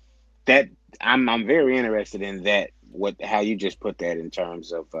 That I'm very interested in that. How you just put that in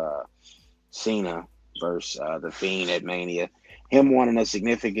terms of Cena versus the Fiend at Mania. Him wanting a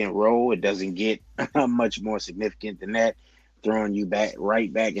significant role, it doesn't get much more significant than that. Throwing you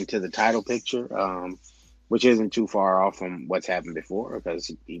right back into the title picture. Which isn't too far off from what's happened before because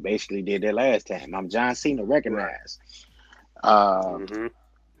he basically did that last time. I'm John Cena recognized. Mm-hmm.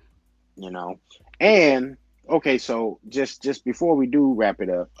 And okay, so just before we do wrap it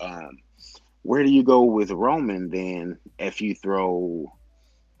up, where do you go with Roman then if you throw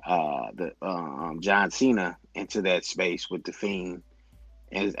the John Cena into that space with the Fiend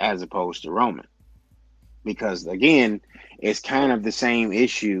as opposed to Roman? Because again, it's kind of the same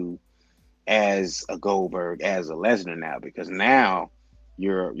issue as a Goldberg, as a Lesnar now, because now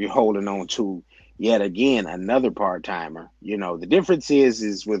you're holding on to yet again another part timer. The difference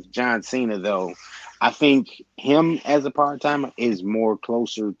is with John Cena though. I think him as a part timer is more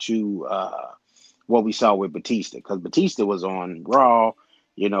closer to what we saw with Batista, because Batista was on Raw.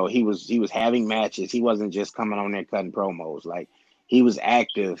 He was having matches. He wasn't just coming on there cutting promos. Like he was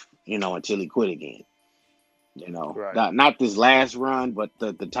active, until he quit again. Right. Not this last run, but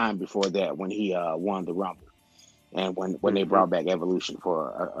the time before that when he won the Rumble, and when they brought back Evolution for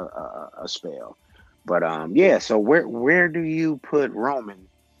a spell. But yeah, so where do you put Roman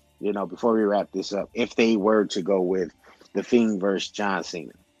before we wrap this up, if they were to go with the Fiend versus John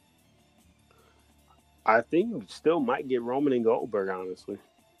Cena? I think we still might get Roman and Goldberg, honestly.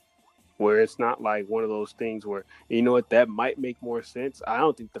 Where it's not like one of those things where, you know what, that might make more sense. I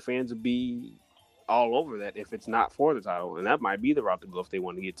don't think the fans would be all over that if it's not for the title. And that might be the route to go if they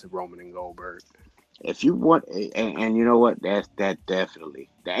want to get to Roman and Goldberg. If you want, and you know what, that definitely,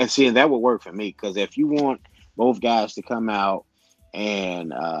 and see, that would work for me, because if you want both guys to come out and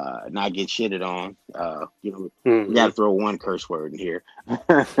not get shitted on, we got to throw one curse word in here.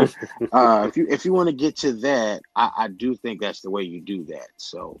 If you want to get to that, I do think that's the way you do that.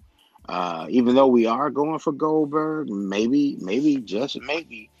 So even though we are going for Goldberg, maybe just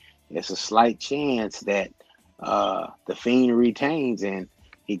maybe, it's a slight chance that the Fiend retains and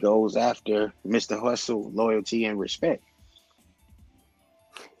he goes after Mr. Hustle, loyalty, and respect.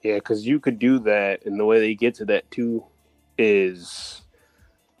 Yeah, because you could do that, and the way they get to that too is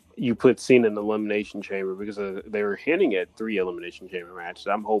you put Cena in the Elimination Chamber, because they were hinting at 3 Elimination Chamber matches.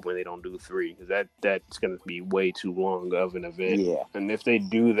 I'm hoping they don't do 3, because that's going to be way too long of an event. Yeah. And if they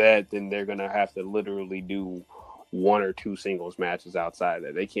do that, then they're going to have to literally do 1 or 2 singles matches outside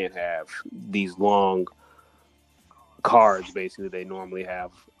that. They can't have these long cards, basically, they normally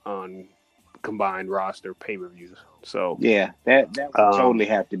have on combined roster pay-per-views. So yeah, that would totally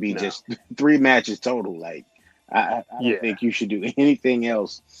have to be just 3 matches total. Like, I don't think you should do anything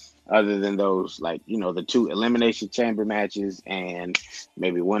else other than those, like, the 2 Elimination Chamber matches and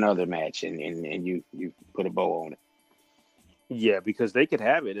maybe 1 other match, and you put a bow on it. Yeah, because they could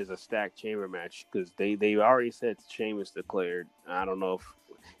have it as a stacked chamber match, because they already said Sheamus declared. I don't know if,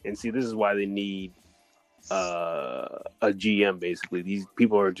 and see, this is why they need a GM. Basically, these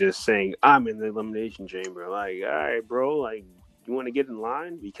people are just saying, I'm in the Elimination Chamber. Like, all right, bro, like, you want to get in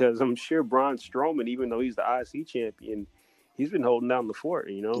line? Because I'm sure Braun Strowman, even though he's the IC champion, he's been holding down the fort,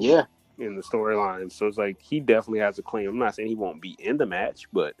 Yeah. in the storyline. So it's like, he definitely has a claim. I'm not saying he won't be in the match,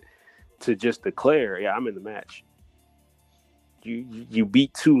 but to just declare, yeah, I'm in the match. You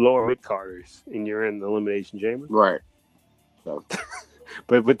beat 2 lower mid carders and you're in the Elimination Chamber, right? So,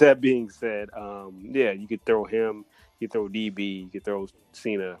 but with that being said, you could throw him, you could throw DB, you could throw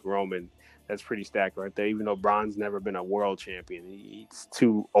Cena, Roman. That's pretty stacked right there. Even though Braun's never been a world champion, he's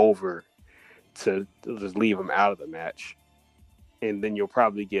too over to just leave him out of the match. And then you'll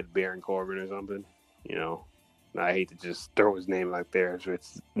probably get Baron Corbin or something. I hate to just throw his name like there, so it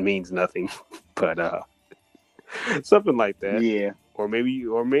means nothing, but something like that. Yeah. Or maybe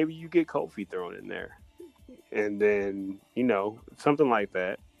you get Kofi thrown in there. And then, something like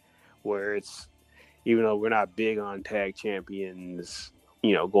that, where it's, even though we're not big on tag champions,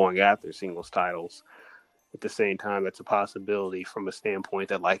 going after singles titles, at the same time, that's a possibility from a standpoint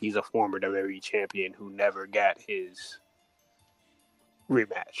that, like, he's a former WWE champion who never got his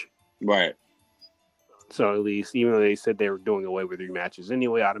rematch. Right. So at least, even though they said they were doing away with rematches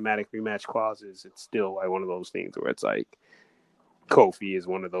anyway, automatic rematch clauses, it's still like one of those things where it's like, Kofi is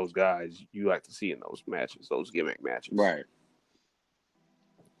one of those guys you like to see in those matches, those gimmick matches. Right.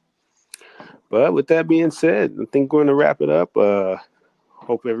 But with that being said, I think we're going to wrap it up.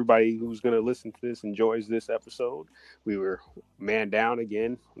 Hope everybody who's going to listen to this enjoys this episode. We were man down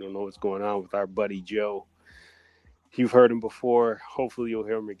again. I don't know what's going on with our buddy Joe. You've heard him before. Hopefully you'll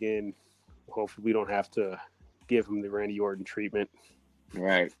hear him again. Hopefully we don't have to give him the Randy Orton treatment.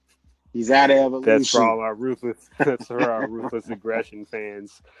 Right. He's out of evolution. That's for all our ruthless aggression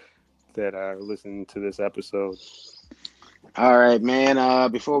fans that are listening to this episode. All right,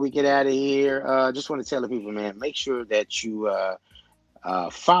 man. Before we get out of here, just want to tell the people, man, make sure that you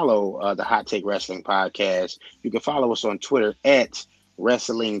follow the Hot Take Wrestling Podcast. You can follow us on Twitter at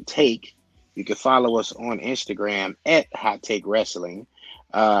Wrestling Take. You can follow us on Instagram at Hot Take Wrestling.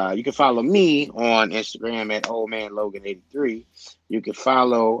 You can follow me on Instagram at OldManLogan83. You can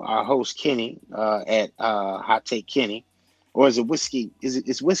follow our host Kenny at Hot Take Kenny, or is it whiskey?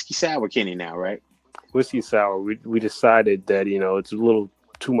 It's Whiskey Sour Kenny now, right? Whiskey Sour. We decided that it's a little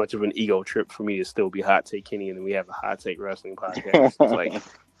too much of an ego trip for me to still be Hot Take Kenny, and then we have a Hot Take Wrestling Podcast. It's like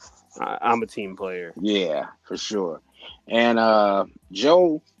I'm a team player. Yeah, for sure. And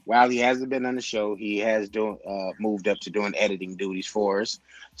Joe, while he hasn't been on the show, he has moved up to doing editing duties for us.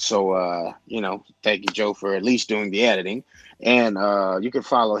 So, thank you, Joe, for at least doing the editing. And you can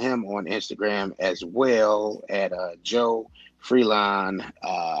follow him on Instagram as well at Joe Freeline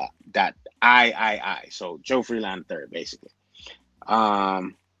 .III. So Joe Freeline III, basically.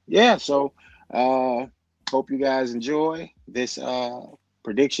 So hope you guys enjoy this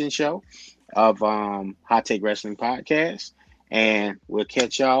prediction show of Hot Take Wrestling Podcast, and we'll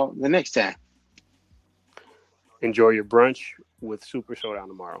catch y'all the next time. Enjoy your brunch with Super Showdown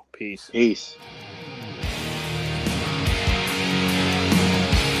tomorrow. Peace. Peace.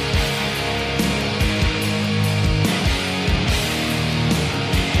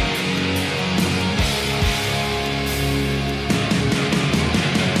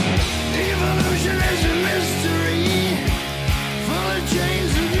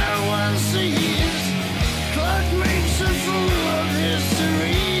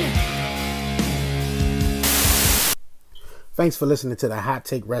 Thanks for listening to the Hot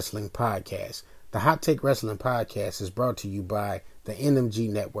Take Wrestling Podcast. The Hot Take Wrestling Podcast is brought to you by the NMG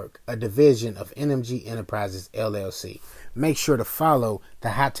Network, a division of NMG Enterprises, LLC. Make sure to follow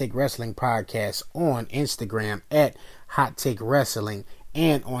the Hot Take Wrestling Podcast on Instagram at Hot Take Wrestling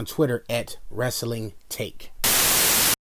and on Twitter at Wrestling Take.